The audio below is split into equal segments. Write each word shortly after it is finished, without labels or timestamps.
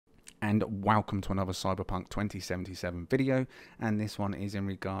And welcome to another Cyberpunk 2077 video, and this one is in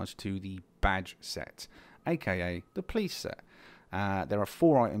regards to the badge set, aka the police set. There are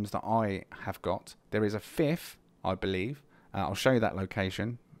 4 items that I have got. There is a 5th, I believe. I'll show you that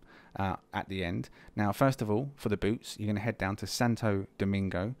location at the end. Now, first of all, for the boots, you're going to head down to Santo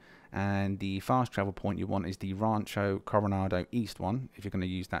Domingo, and the fast travel point you want is the Rancho Coronado East one, if you're going to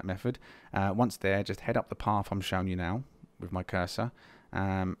use that method. Once there, just head up the path I'm showing you now with my cursor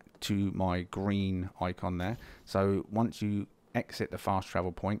to my green icon there. So once you exit the fast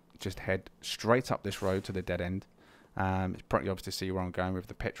travel point, just head straight up this road to the dead end. It's pretty obvious to see where I'm going with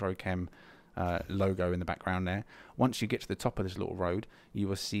the Petrochem logo in the background there. Once you get to the top of this little road, you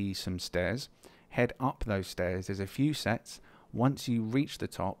will see some stairs. Head up those stairs. There's a few sets. Once you reach the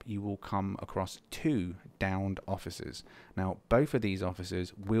top, you will come across 2 downed officers. Now, both of these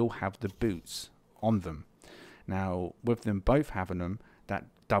officers will have the boots on them. Now, with them both having them, that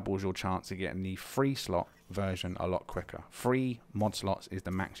doubles your chance of getting the free slot version a lot quicker. 3 mod slots is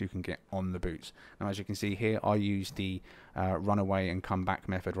the max you can get on the boots. Now, as you can see here, I use the run away and come back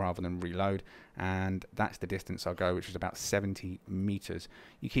method rather than reload, and that's the distance I'll go, which is about 70 meters.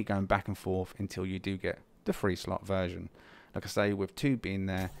 You keep going back and forth until you do get the free slot version. Like I say, with 2 being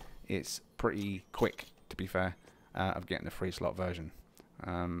there, it's pretty quick, to be fair, of getting the free slot version.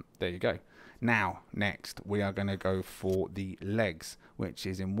 There you go. Now, next, we are going to go for the legs, which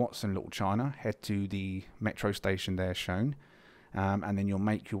is in Watson, Little China. Head to the metro station there shown, and then you'll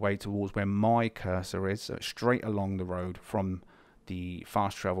make your way towards where my cursor is, so straight along the road from the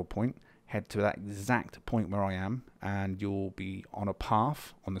fast travel point. Head to that exact point where I am, and you'll be on a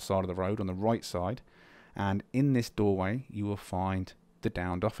path on the side of the road, on the right side, and in this doorway, you will find the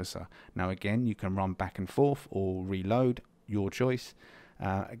downed officer. Now, again, you can run back and forth or reload, your choice.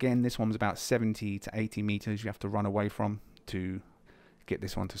 Again, this one's about 70 to 80 meters you have to run away from to get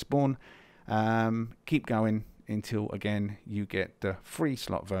this one to spawn. Keep going until, again, you get the free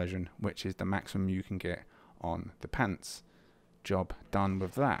slot version, which is the maximum you can get on the pants. Job done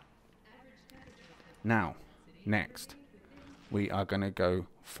with that. Now, next, we are going to go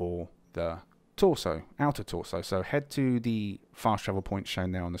for the torso, outer torso. So head to the fast travel point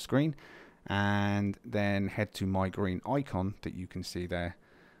shown there on the screen, and then head to my green icon that you can see there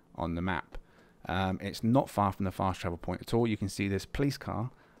on the map. It's not far from the fast travel point at all. You can see this police car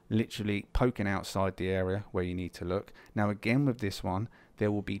literally poking outside the area where you need to look. Now, again, with this one,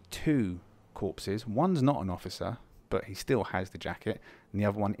 there will be 2 corpses. One's not an officer, but he still has the jacket, and the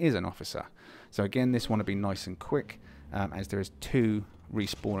other one is an officer. So again, this one will be nice and quick, as there is 2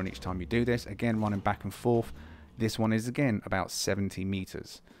 respawning each time you do this. Again, running back and forth. This one is, again, about 70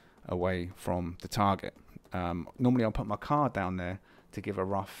 meters away from the target. Normally I'll put my car down there to give a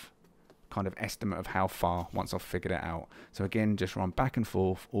rough kind of estimate of how far once I've figured it out. So again, just run back and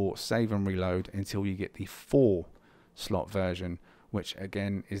forth or save and reload until you get the 4 slot version, which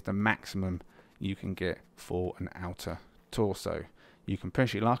again is the maximum you can get for an outer torso. You can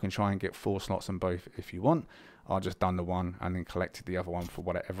push your luck and try and get 4 slots on both if you want. I just done the one and then collected the other one for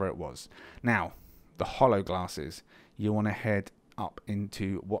whatever it was. Now, the hollow glasses, you want to head up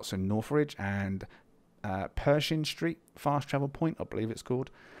into Watson Northridge and Pershing Street fast travel point, I believe it's called.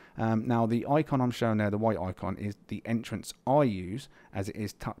 Now, the icon I'm showing there, the white icon, is the entrance I use, as it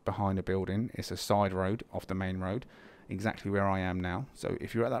is tucked behind a building. It's a side road off the main road, exactly where I am now. So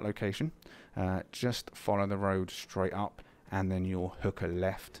if you're at that location, just follow the road straight up, and then you'll hook a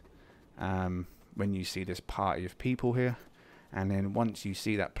left when you see this party of people here. And then once you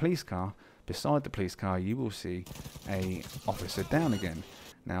see that police car, beside the police car, you will see a officer down again.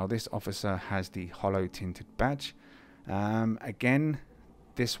 Now, this officer has the hollow tinted badge. Again,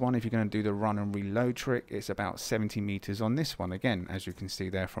 this one, if you're going to do the run and reload trick, it's about 70 meters on this one, again, as you can see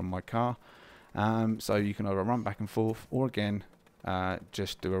there from my car. So you can either run back and forth, or again,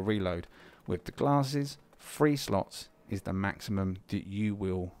 just do a reload. With the glasses, 3 slots is the maximum that you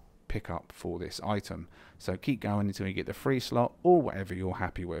will pick up for this item. So keep going until you get the free slot or whatever you're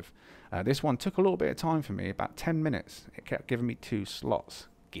happy with. This one took a little bit of time for me, about 10 minutes. It kept giving me 2 slots.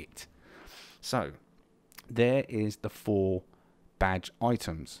 Git. So there is the 4 badge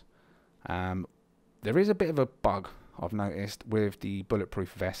items. There is a bit of a bug I've noticed with the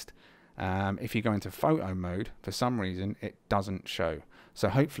bulletproof vest. If you go into photo mode, for some reason it doesn't show. So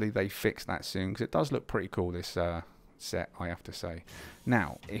hopefully they fix that soon, because it does look pretty cool, this set, I have to say.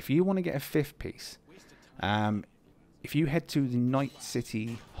 Now, if you want to get a 5th piece, if you head to the Night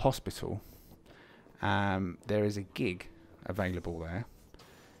City Hospital, there is a gig available there.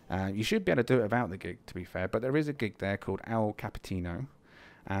 You should be able to do it without the gig, to be fair, but there is a gig there called El Capitino,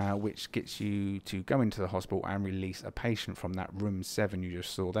 which gets you to go into the hospital and release a patient from that room 7 you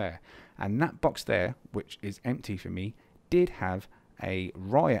just saw there. And that box there, which is empty for me, did have a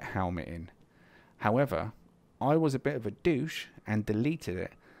Riot helmet in. However, I was a bit of a douche and deleted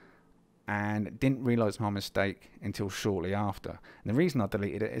it and didn't realise my mistake until shortly after. And the reason I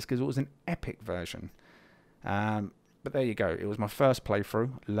deleted it is because it was an epic version. But there you go. It was my first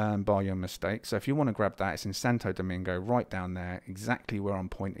playthrough. Learn by your mistakes. So if you want to grab that, it's in Santo Domingo, right down there, exactly where I'm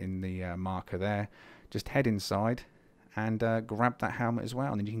pointing the marker there. Just head inside and grab that helmet as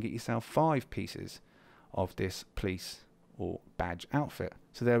well. And then you can get yourself 5 pieces of this police or badge outfit.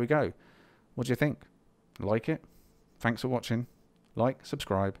 So there we go. What do you think? Like it? Thanks for watching. Like,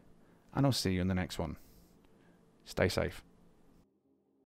 subscribe, and I'll see you in the next one. Stay safe.